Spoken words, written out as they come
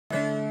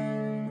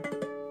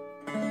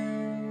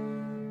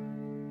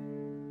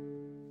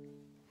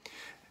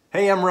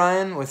Hey, I'm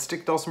Ryan with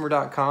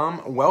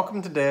stickdulcimer.com.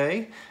 Welcome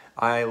today.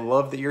 I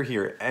love that you're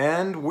here.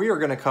 And we are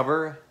going to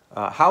cover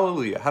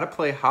Hallelujah, how to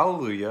play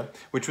Hallelujah,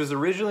 which was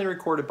originally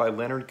recorded by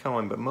Leonard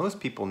Cohen, but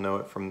most people know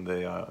it from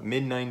the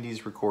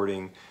mid-90s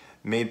recording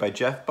made by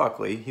Jeff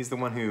Buckley. He's the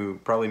one who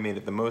probably made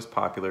it the most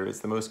popular. It's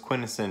the most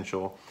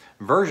quintessential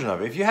version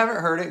of it. If you haven't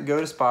heard it,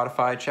 go to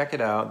Spotify, check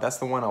it out. That's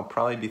the one I'll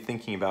probably be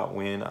thinking about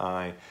when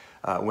I'm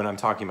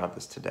talking about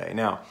this today.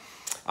 Now,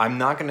 I'm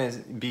not going to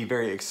be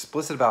very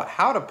explicit about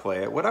how to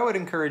play it. What I would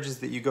encourage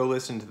is that you go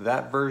listen to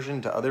that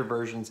version, to other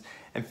versions,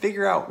 and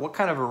figure out what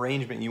kind of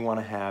arrangement you want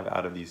to have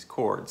out of these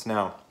chords.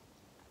 Now,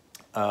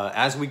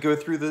 as we go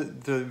through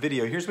the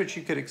video, here's what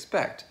you could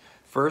expect.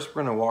 First,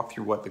 we're going to walk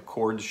through what the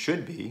chords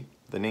should be,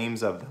 the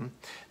names of them.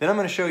 Then I'm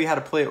going to show you how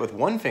to play it with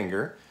one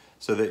finger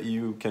so that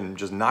you can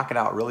just knock it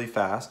out really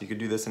fast. You could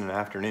do this in an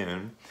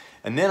afternoon.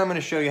 And then I'm going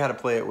to show you how to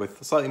play it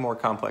with slightly more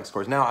complex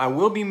chords. Now, I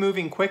will be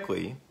moving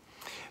quickly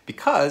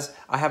because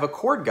I have a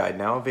chord guide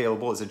now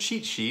available as a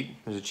cheat sheet.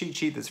 There's a cheat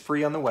sheet that's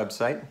free on the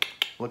website.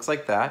 Looks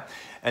like that.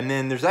 And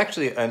then there's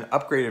actually an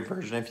upgraded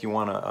version if you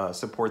want to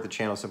support the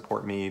channel,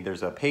 support me.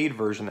 There's a paid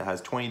version that has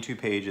 22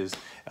 pages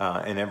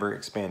and ever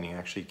expanding.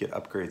 Actually get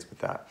upgrades with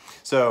that.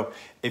 So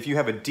if you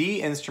have a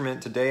D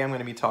instrument, today I'm going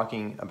to be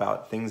talking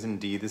about things in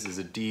D. This is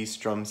a D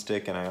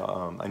Strumstick, and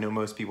I know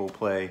most people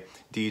play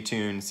D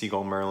tunes,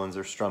 Seagull Merlins,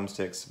 or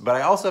Strumsticks, but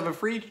I also have a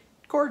free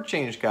chord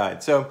change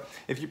guide. So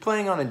if you're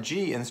playing on a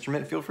G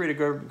instrument, feel free to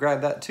go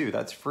grab that too.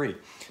 That's free.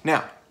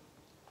 Now,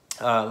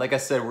 like I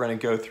said, we're going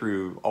to go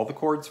through all the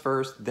chords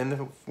first, then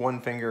the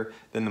one finger,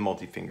 then the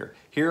multi-finger.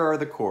 Here are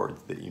the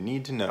chords that you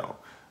need to know.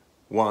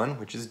 1,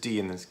 which is D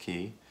in this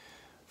key,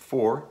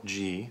 4,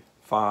 G,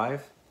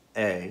 5,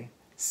 A,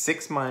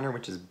 6 minor,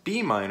 which is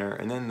B minor,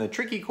 and then the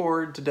tricky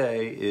chord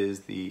today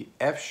is the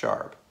F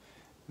sharp.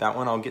 That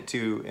one I'll get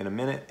to in a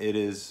minute. It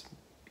is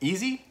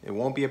easy, it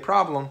won't be a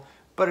problem,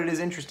 but it is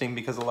interesting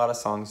because a lot of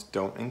songs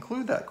don't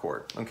include that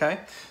chord, okay?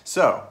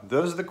 So,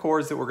 those are the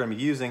chords that we're going to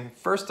be using.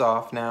 First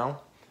off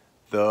now,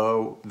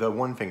 the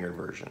one-fingered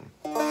version.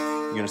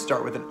 You're going to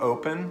start with an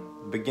open.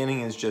 The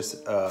beginning is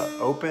just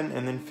open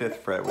and then 5th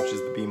fret, which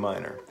is the B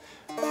minor.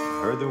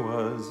 I heard there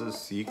was a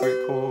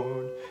secret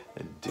chord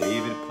that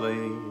David played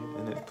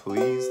and it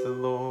pleased the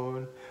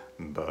Lord,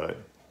 but,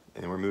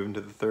 and we're moving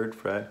to the 3rd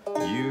fret,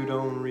 you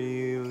don't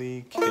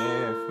really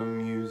care for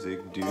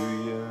music, do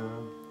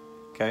you?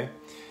 Okay?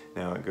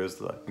 Now it goes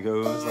like this.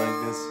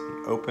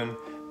 You open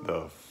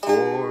the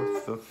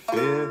 4th, the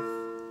 5th,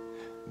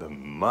 the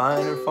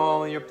minor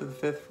fall, you're up to the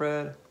 5th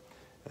fret,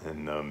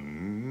 and the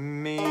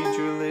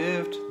major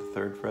lift, the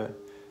 3rd fret,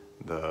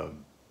 the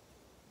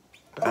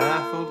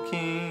baffled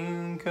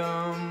king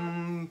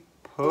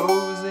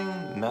composing,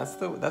 and that's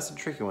the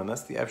tricky one.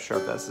 That's the F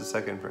sharp. That's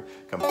the 2nd fret.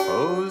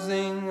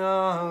 Composing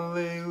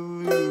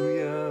hallelujah,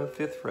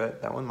 5th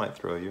fret. That one might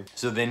throw you.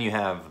 So then you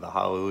have the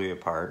hallelujah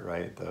part,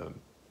 right?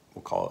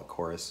 We'll call it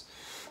chorus.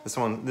 This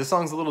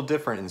song's a little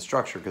different in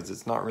structure because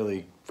it's not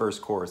really verse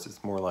chorus.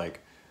 It's more like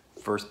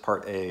verse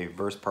part A,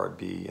 verse part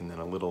B, and then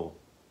a little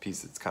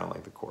piece that's kind of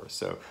like the chorus.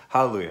 So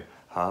hallelujah,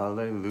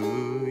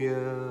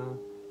 hallelujah,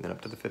 then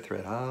up to the 5th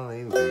fret,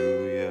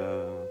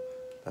 hallelujah.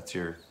 That's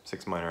your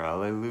 6 minor,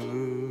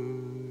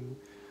 hallelujah,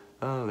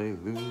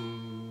 hallelujah.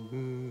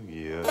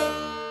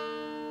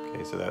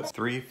 Okay, so that's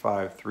 3,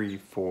 5, 3,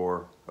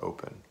 4,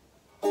 open.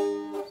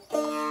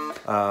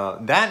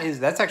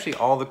 That's actually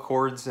all the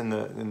chords in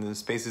the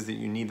spaces that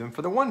you need them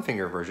for the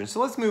one-finger version. So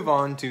let's move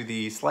on to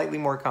the slightly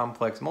more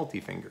complex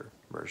multi-finger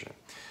version.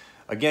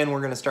 Again,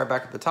 we're going to start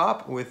back at the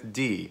top with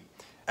D.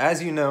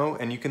 As you know,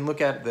 and you can look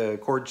at the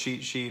chord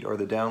cheat sheet or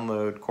the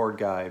download chord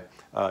guide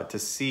to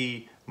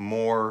see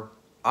more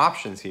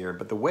options here,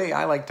 but the way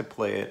I like to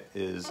play it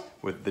is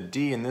with the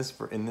D in this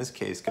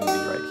case going to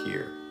be right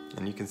here.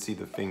 And you can see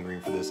the fingering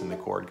for this in the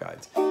chord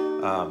guides.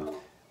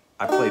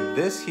 I played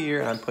this here,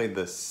 and I played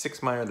the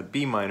 6 minor, the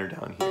B minor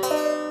down here,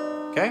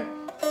 okay?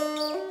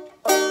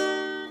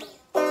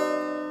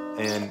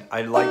 And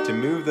I like to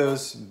move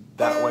those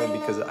that way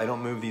because I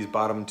don't move these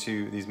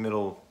these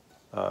middle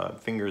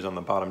fingers on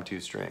the bottom 2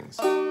 strings.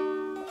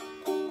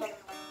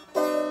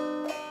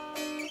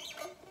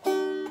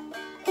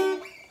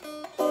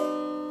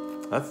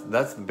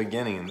 That's the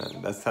beginning,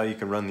 and that's how you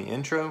can run the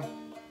intro.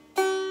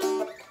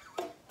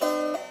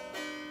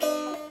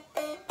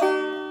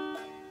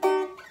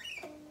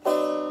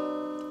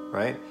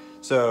 Right?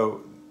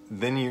 So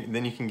then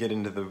you can get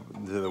into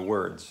the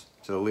words,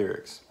 to the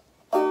lyrics.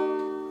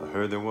 I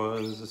heard there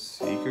was a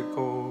secret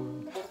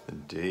chord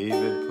that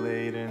David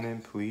played and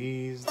it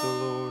pleased the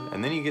Lord.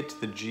 And then you get to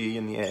the G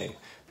and the A.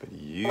 But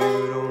you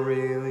don't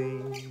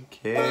really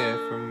care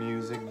for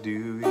music, do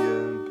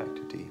you? Back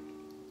to D.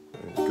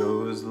 It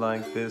goes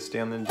like this,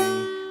 down the D.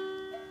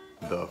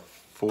 The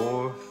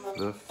 4th,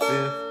 the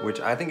 5th, which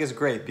I think is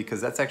great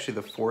because that's actually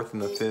the 4th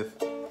and the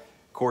 5th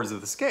chords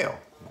of the scale.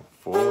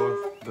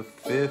 4th, the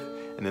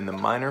 5th, and then the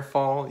minor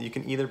fall. You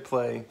can either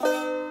play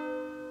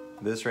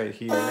this right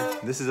here.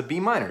 This is a B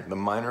minor, the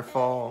minor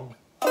fall.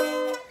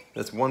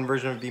 That's one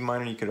version of B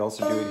minor. You could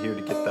also do it here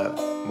to get that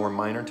more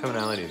minor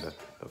tonality, the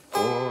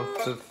 4th,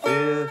 the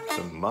fifth,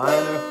 the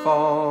minor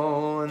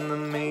fall, and the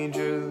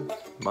major,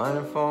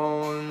 minor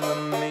fall, and the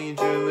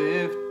major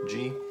lift,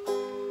 G.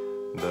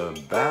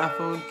 The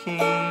baffled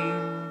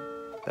king,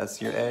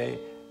 that's your A.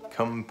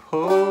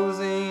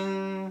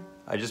 Composing,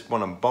 I just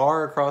want a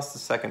bar across the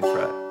second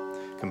fret.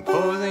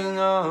 Composing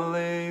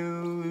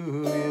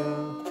Alleluia.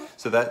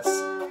 So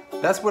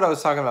that's what I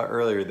was talking about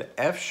earlier, the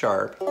F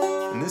sharp.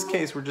 In this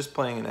case, we're just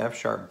playing an F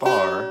sharp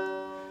bar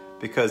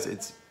because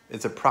it's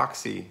a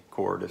proxy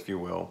chord, if you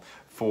will,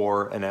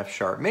 for an F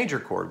sharp major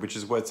chord, which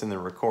is what's in the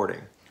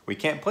recording. We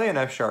can't play an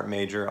F sharp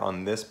major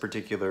on this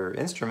particular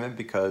instrument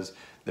because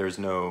there's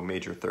no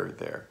major third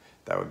there.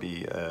 That would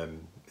be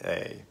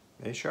A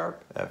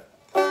sharp, F.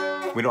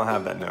 We don't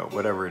have that note,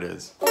 whatever it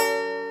is.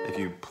 If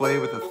you play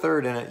with a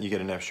third in it, you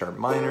get an F sharp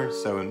minor,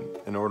 so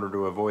in order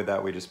to avoid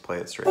that, we just play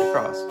it straight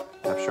across,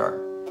 F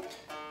sharp.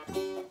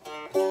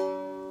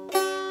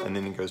 And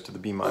then it goes to the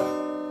B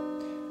minor.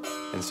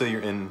 And so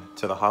you're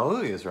into the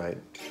hallelujahs, right?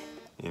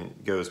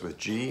 It goes with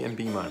G and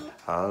B minor.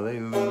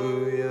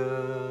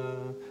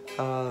 Hallelujah,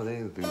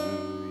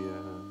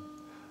 hallelujah,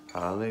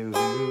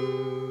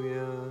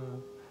 hallelujah,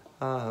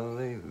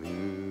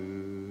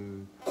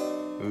 hallelujah,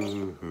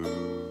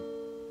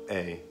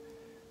 A.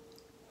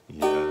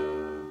 Yeah.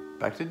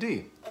 Back to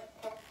D.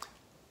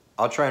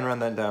 I'll try and run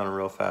that down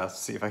real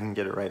fast, see if I can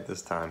get it right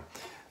this time.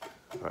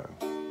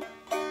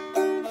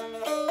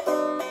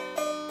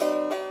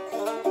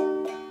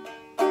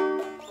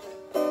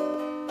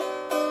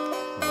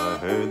 I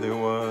heard there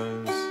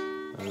was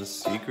a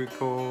secret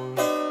chord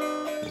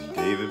that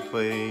David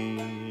played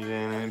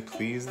and it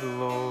pleased the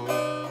Lord,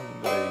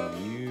 but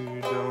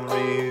you don't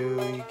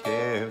really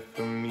care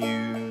for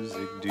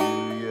music, do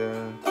ya?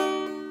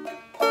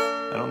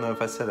 I don't know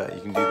if I said that.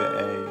 You can do the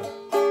A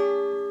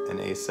and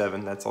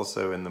A7. That's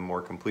also in the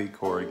more complete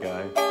chord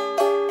guide.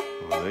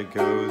 Well, it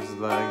goes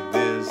like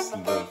this: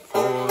 the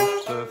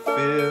fourth, the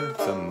fifth,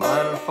 the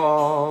minor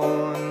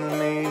fall, and the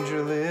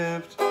major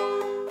lift.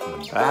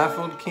 The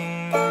baffled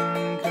king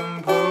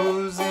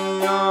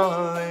composing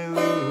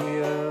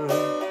Alleluia,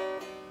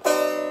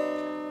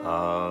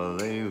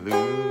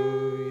 Alleluia,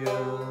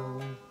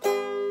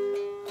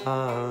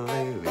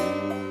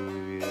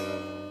 Alleluia,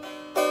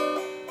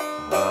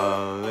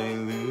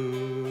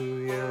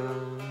 Alleluia,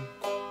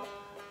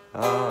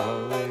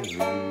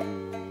 Alleluia.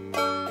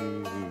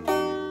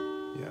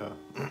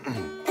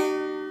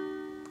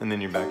 And then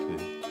you're back to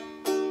D.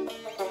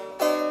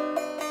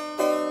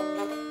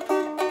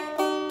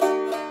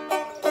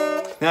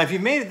 Now, if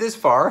you've made it this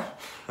far,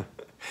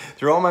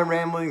 through all my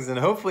ramblings, and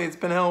hopefully it's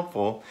been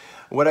helpful,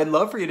 what I'd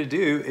love for you to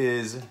do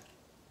is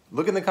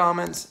look in the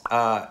comments,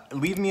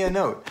 leave me a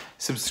note.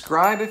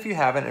 Subscribe if you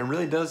haven't, it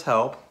really does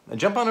help. And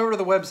jump on over to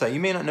the website. You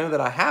may not know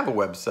that I have a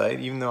website,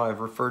 even though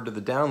I've referred to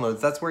the downloads.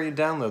 That's where you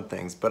download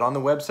things. But on the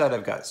website,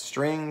 I've got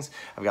strings,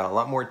 I've got a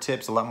lot more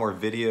tips, a lot more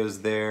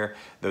videos there,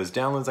 those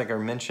downloads like I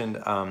mentioned,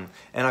 and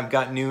I've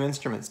got new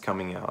instruments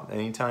coming out.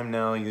 Anytime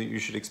now, you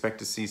should expect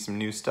to see some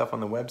new stuff on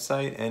the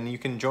website, and you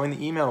can join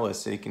the email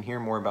list so you can hear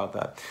more about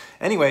that.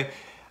 Anyway,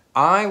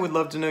 I would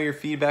love to know your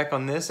feedback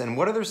on this and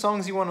what other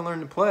songs you want to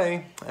learn to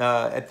play.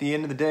 At the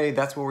end of the day,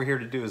 that's what we're here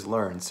to do, is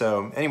learn.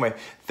 So anyway,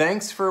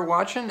 thanks for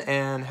watching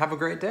and have a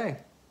great day.